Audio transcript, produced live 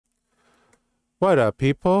What up,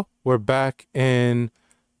 people? We're back in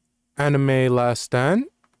Anime Last Stand,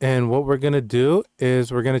 and what we're gonna do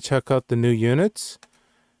is we're gonna check out the new units.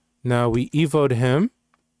 Now we evoed him.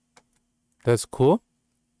 That's cool.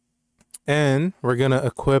 And we're gonna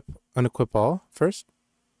unequip all first.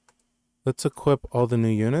 Let's equip all the new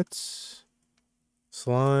units.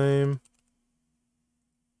 Slime.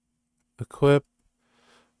 Equip.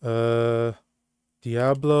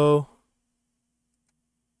 Diablo.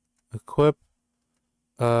 Equip.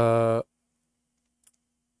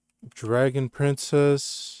 Dragon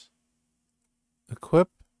Princess. Equip.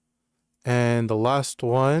 And the last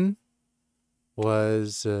one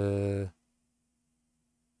was Oni.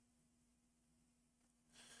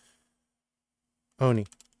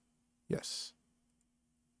 Yes.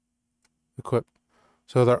 Equip.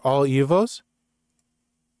 So they're all EVOs.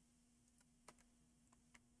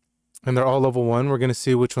 And they're all level 1. We're going to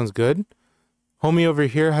see which one's good. Homie over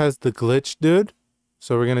here has the glitch dude.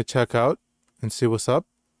 So we're going to check out and see what's up.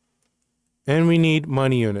 And we need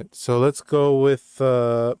money unit. So let's go with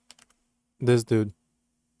this dude.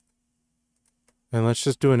 And let's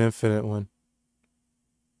just do an infinite one.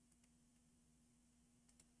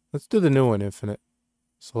 Let's do the new one, infinite.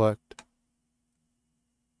 Select.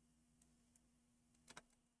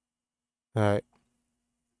 Alright.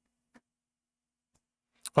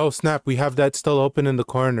 Oh, snap. We have that still open in the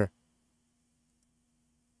corner.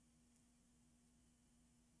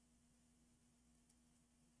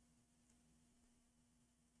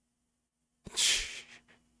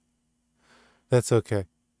 That's okay.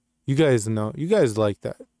 You guys know. You guys like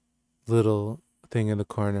that little thing in the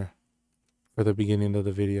corner for the beginning of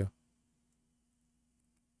the video.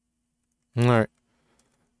 Alright.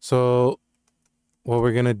 So, what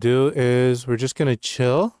we're going to do is we're just going to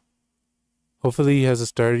chill. Hopefully he has a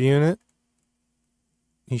starter unit.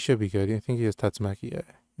 He should be good. I think he has Tatsumaki. Yeah,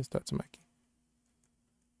 he has Tatsumaki.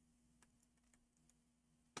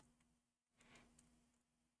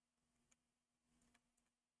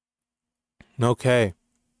 Okay.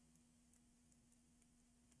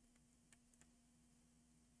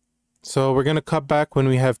 So we're going to cut back when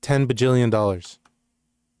we have $10 bajillion.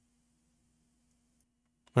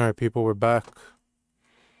 Alright, people, we're back.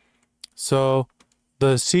 So,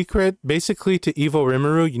 the secret, basically to EVO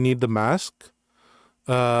Rimuru, you need the mask.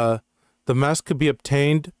 The mask could be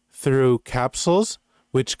obtained through capsules,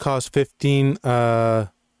 which cost 15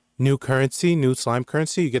 new slime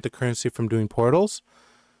currency. You get the currency from doing portals.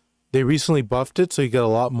 They recently buffed it, so you get a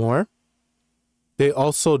lot more. They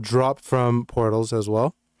also drop from portals as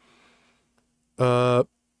well.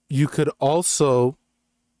 You could also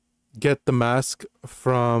get the mask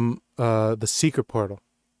from the secret portal.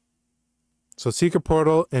 So secret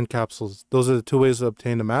portal and capsules. Those are the two ways to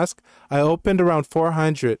obtain the mask. I opened around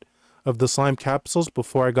 400 of the slime capsules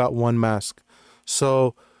before I got one mask.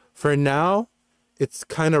 So for now, it's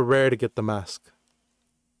kind of rare to get the mask.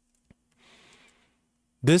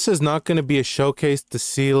 This is not going to be a showcase to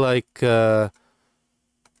see like how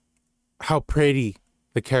pretty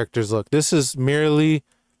the characters look. This is merely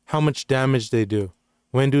how much damage they do.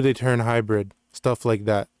 When do they turn hybrid? Stuff like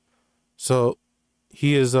that. So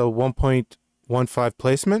he is a 1.15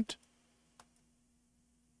 placement.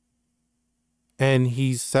 And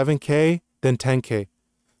he's 7k, then 10k.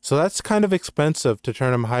 So that's kind of expensive to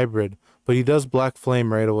turn him hybrid. But he does Black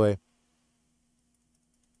Flame right away.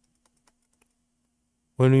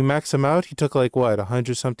 When we max him out, he took like what,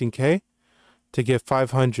 100 something K to get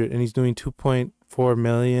 500, and he's doing 2.4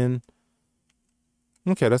 million.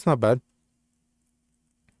 Okay, that's not bad.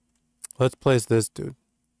 Let's place this dude.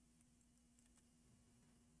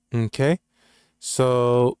 Okay,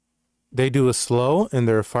 so they do a slow and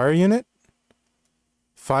they're a fire unit.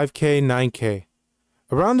 5k, 9k,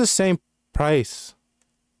 around the same price.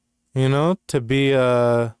 You know, to be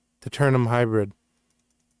to turn them hybrid.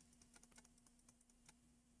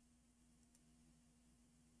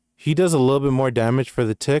 He does a little bit more damage for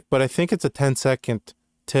the tick, but I think it's a 10-second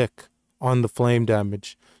tick on the flame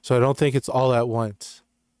damage. So I don't think it's all at once.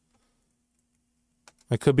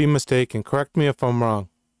 I could be mistaken. Correct me if I'm wrong.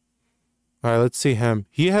 Alright, let's see him.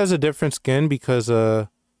 He has a different skin because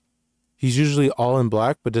he's usually all in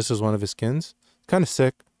black, but this is one of his skins. Kind of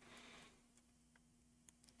sick.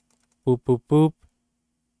 Boop, boop, boop.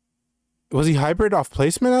 Was he hybrid off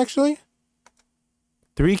placement, actually?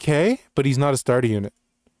 3k, but he's not a starter unit.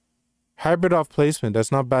 Hybrid off placement,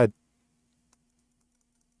 that's not bad.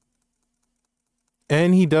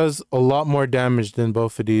 And he does a lot more damage than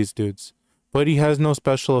both of these dudes. But he has no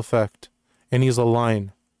special effect. And he's a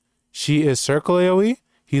line. She is circle AoE,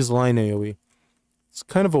 he's line AoE. It's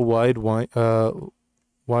kind of a wide line,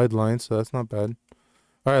 so that's not bad.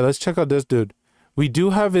 Alright, let's check out this dude. We do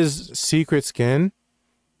have his secret skin,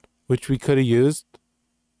 which we could have used.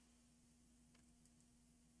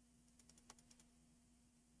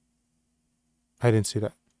 I didn't see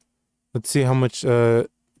that. Let's see how much,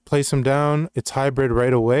 place him down. It's hybrid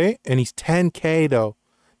right away, and he's 10K though.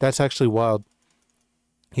 That's actually wild.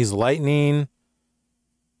 He's lightning.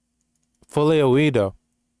 Full AoE though.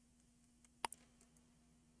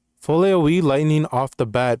 Full AoE lightning off the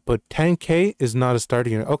bat, but 10K is not a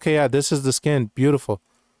starting unit. Okay, yeah, this is the skin. Beautiful.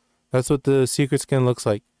 That's what the secret skin looks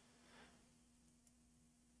like.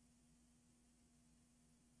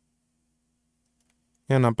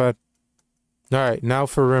 Yeah, not bad. Alright, now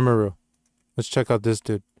for Rimuru. Let's check out this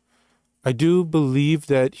dude. I do believe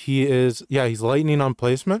that he is... Yeah, he's lightning on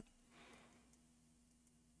placement.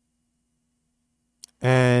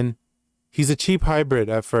 And he's a cheap hybrid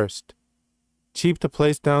at first. Cheap to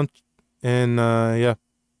place down, and yeah,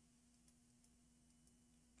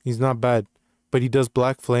 he's not bad, but he does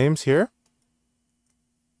black flames here,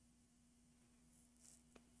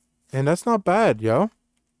 and that's not bad, yo,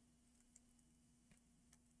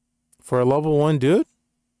 for a level 1 dude.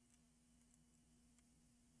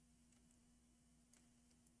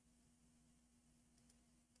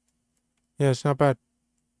 Yeah, it's not bad.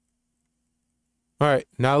 All right,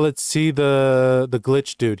 now let's see the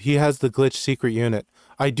glitch dude. He has the glitch secret unit.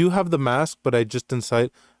 I do have the mask, but I just I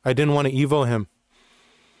didn't want to evo him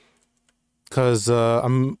because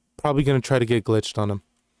I'm probably gonna try to get glitched on him.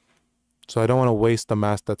 So I don't want to waste the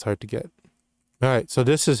mask that's hard to get. All right, so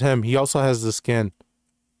this is him. He also has the skin.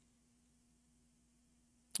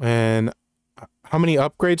 And how many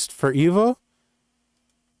upgrades for evo?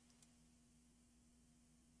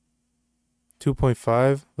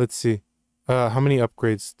 2.5. Let's see. How many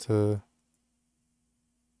upgrades to...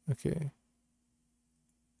 Okay.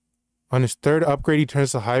 On his 3rd upgrade, he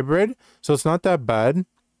turns to hybrid. So it's not that bad.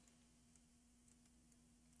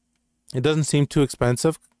 It doesn't seem too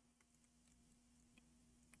expensive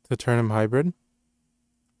to turn him hybrid.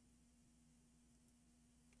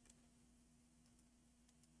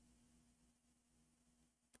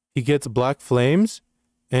 He gets black flames.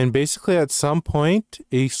 And basically at some point,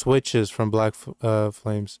 he switches from black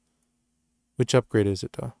flames. Which upgrade is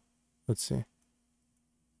it though? Let's see.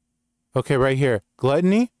 Okay, right here.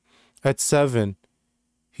 Gluttony at 7.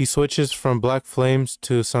 He switches from black flames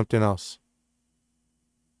to something else.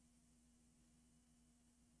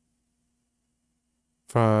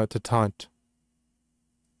 To taunt.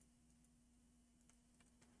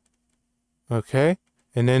 Okay.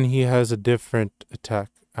 And then he has a different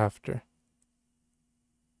attack after.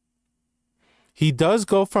 He does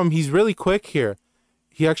go from... He's really quick here.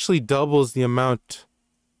 He actually doubles the amount.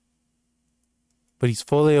 But he's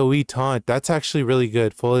full AoE taunt. That's actually really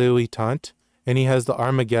good. Full AoE taunt. And he has the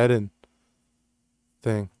Armageddon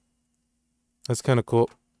thing. That's kind of cool.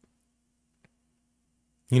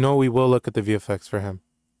 You know, we will look at the VFX for him.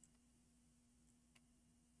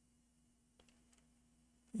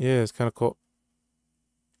 Yeah, it's kind of cool.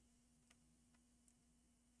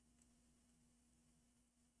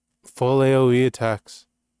 Full AoE attacks.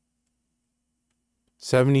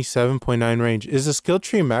 77.9 range. Is the skill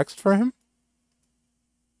tree maxed for him?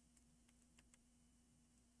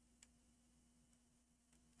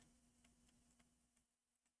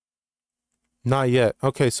 Not yet.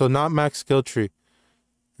 Okay, so not max skill tree.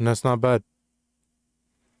 And that's not bad.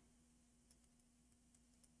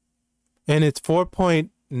 And it's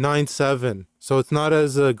 4.97. So it's not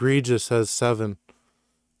as egregious as 7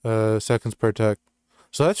 seconds per attack.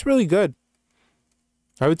 So that's really good.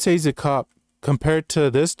 I would say he's a cop. Compared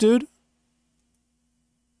to this dude,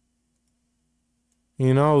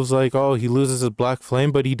 you know, I was like, oh, he loses his black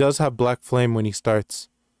flame, but he does have black flame when he starts.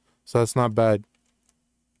 So that's not bad.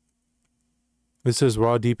 This is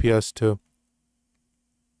raw DPS too.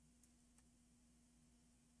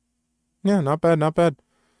 Yeah, not bad, not bad.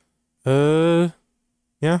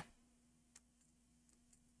 Yeah.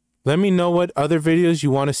 Let me know what other videos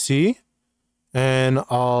you want to see. And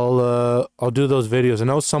I'll do those videos. I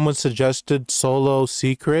know someone suggested solo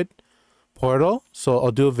secret portal, so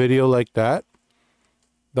I'll do a video like that.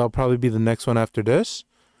 That'll probably be the next one after this.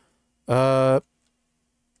 Yeah,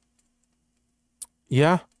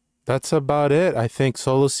 that's about it. I think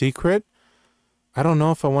solo secret. I don't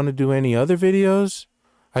know if I want to do any other videos.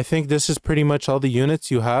 I think this is pretty much all the units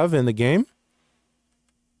you have in the game.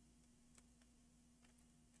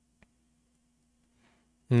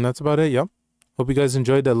 And that's about it, yep. Hope you guys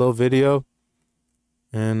enjoyed that little video.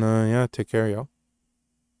 And yeah, take care, y'all.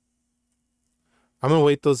 I'm gonna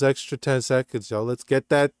wait those extra 10 seconds, y'all. Let's get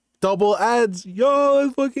that double ads. Yo,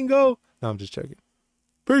 let's fucking go. No, I'm just checking.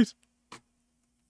 Peace.